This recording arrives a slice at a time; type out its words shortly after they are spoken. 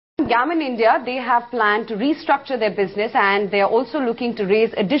Gammon India, they have planned to restructure their business and they are also looking to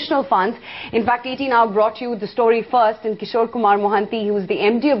raise additional funds. In fact, ET now brought you the story first, and Kishore Kumar Mohanty, who is the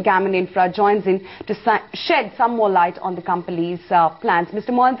MD of Gammon Infra, joins in to shed some more light on the company's plans. Mr.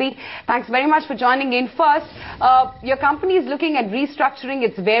 Mohanty, thanks very much for joining in. First, your company is looking at restructuring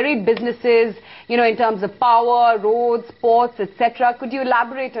its varied businesses, you know, in terms of power, roads, ports, etc. Could you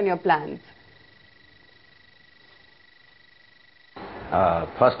elaborate on your plans?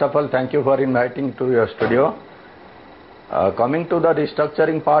 First of all, thank you for inviting to your studio. Coming to the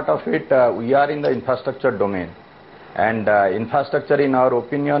restructuring part of it, we are in the infrastructure domain, and infrastructure, in our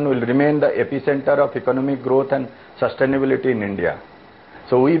opinion, will remain the epicenter of economic growth and sustainability in India.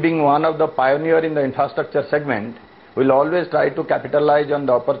 So we, being one of the pioneer in the infrastructure segment, will always try to capitalize on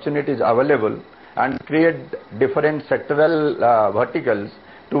the opportunities available and create different sectoral verticals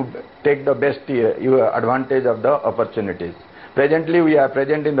to take the best advantage of the opportunities. Presently, we are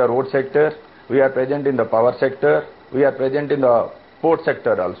present in the road sector, we are present in the power sector, we are present in the port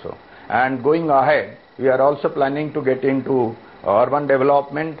sector also. And going ahead, we are also planning to get into urban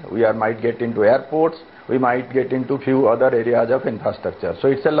development, might get into airports, we might get into few other areas of infrastructure. So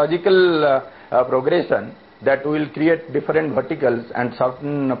it's a logical progression that will create different verticals, and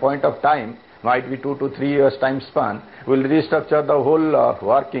certain point of time, might be 2 to 3 years time span, will restructure the whole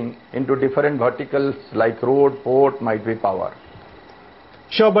working into different verticals like road, port, might be power.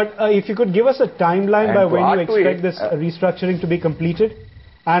 Sure, but if you could give us a timeline by when you expect this restructuring to be completed,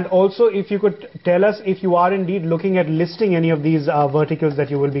 and also if you could tell us if you are indeed looking at listing any of these verticals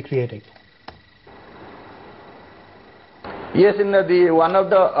that you will be creating. Yes, in one of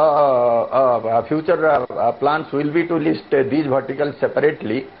the future plans will be to list these verticals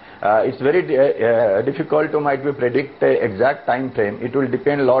separately. It's very difficult to might be predict the exact time frame. It will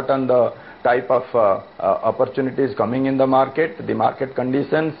depend a lot on the type of opportunities coming in the market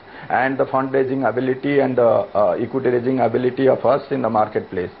conditions, and the fundraising ability and the equity raising ability of us in the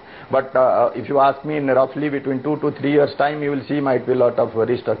marketplace. But if you ask me, in roughly between 2 to 3 years time, you will see might be a lot of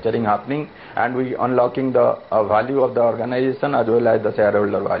restructuring happening, and we unlocking the value of the organization as well as the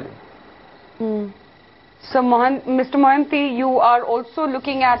shareholder value. So, Mr. Mohanty, you are also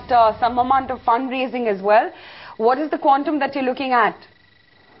looking at some amount of fundraising as well. What is the quantum that you're looking at?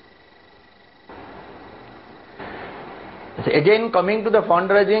 Again, coming to the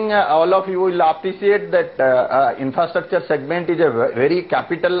fundraising, all of you will appreciate that infrastructure segment is a very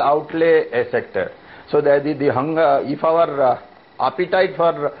capital outlay sector. So that if our appetite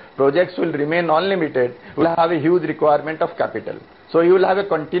for projects will remain unlimited, we'll have a huge requirement of capital. So you will have a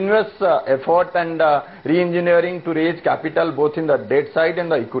continuous effort and re-engineering to raise capital both in the debt side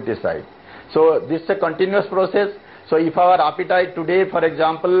and the equity side. So this is a continuous process. So if our appetite today, for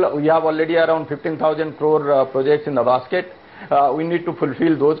example, we have already around 15,000 crore projects in the basket, we need to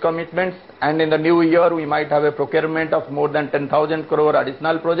fulfill those commitments, and in the new year we might have a procurement of more than 10,000 crore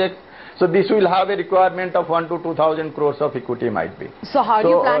additional projects. So this will have a requirement of 1 to 2,000 crores of equity might be. So how do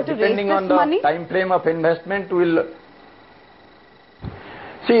you plan to raise this money? Depending on the time frame of investment, will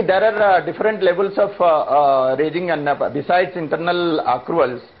see there are different levels of raising, and besides internal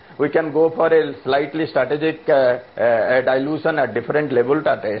accruals, we can go for a slightly strategic dilution at different levels,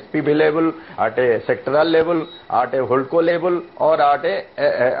 at a SPV level, at a sectoral level, at a holdco level, or at the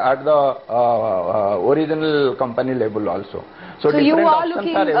original company level also. So you are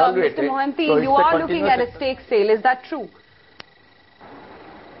looking, Mr. Mohanty, so you are looking at a stake sale, is that true?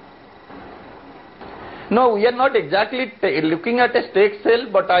 No, we are not exactly looking at a stake sale,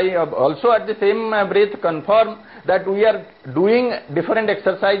 but I also at the same breath confirm that we are doing different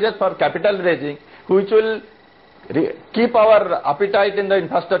exercises for capital raising, which will keep our appetite in the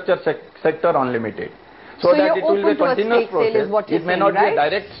infrastructure sector unlimited. So that it will be a continuous process. It may not be a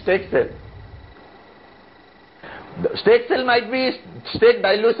direct stake sale. The stake sale might be, stake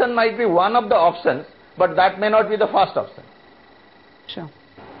dilution might be one of the options, but that may not be the first option. Sure.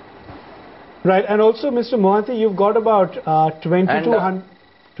 Right, and also Mr. Mohanty, you've got about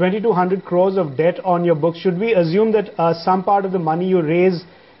 2,200 crores of debt on your books. Should we assume that some part of the money you raise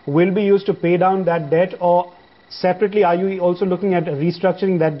will be used to pay down that debt, or separately are you also looking at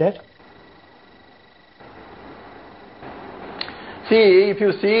restructuring that debt? See, if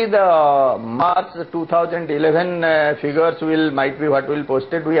you see the March 2011 figures might be what will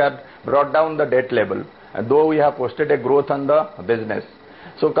posted, we have brought down the debt level, though we have posted a growth on the business.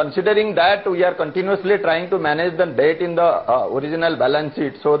 So considering that, we are continuously trying to manage the debt in the original balance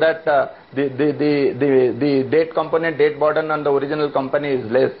sheet, so that the debt component, debt burden on the original company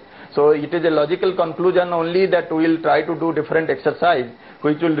is less. So it is a logical conclusion only that we will try to do different exercise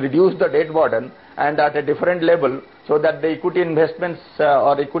which will reduce the debt burden and at a different level, so so that the equity investments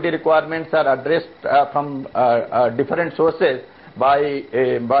or equity requirements are addressed from different sources by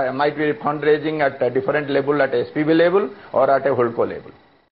might be fundraising at a different level, at a SPV level or at a holdco level.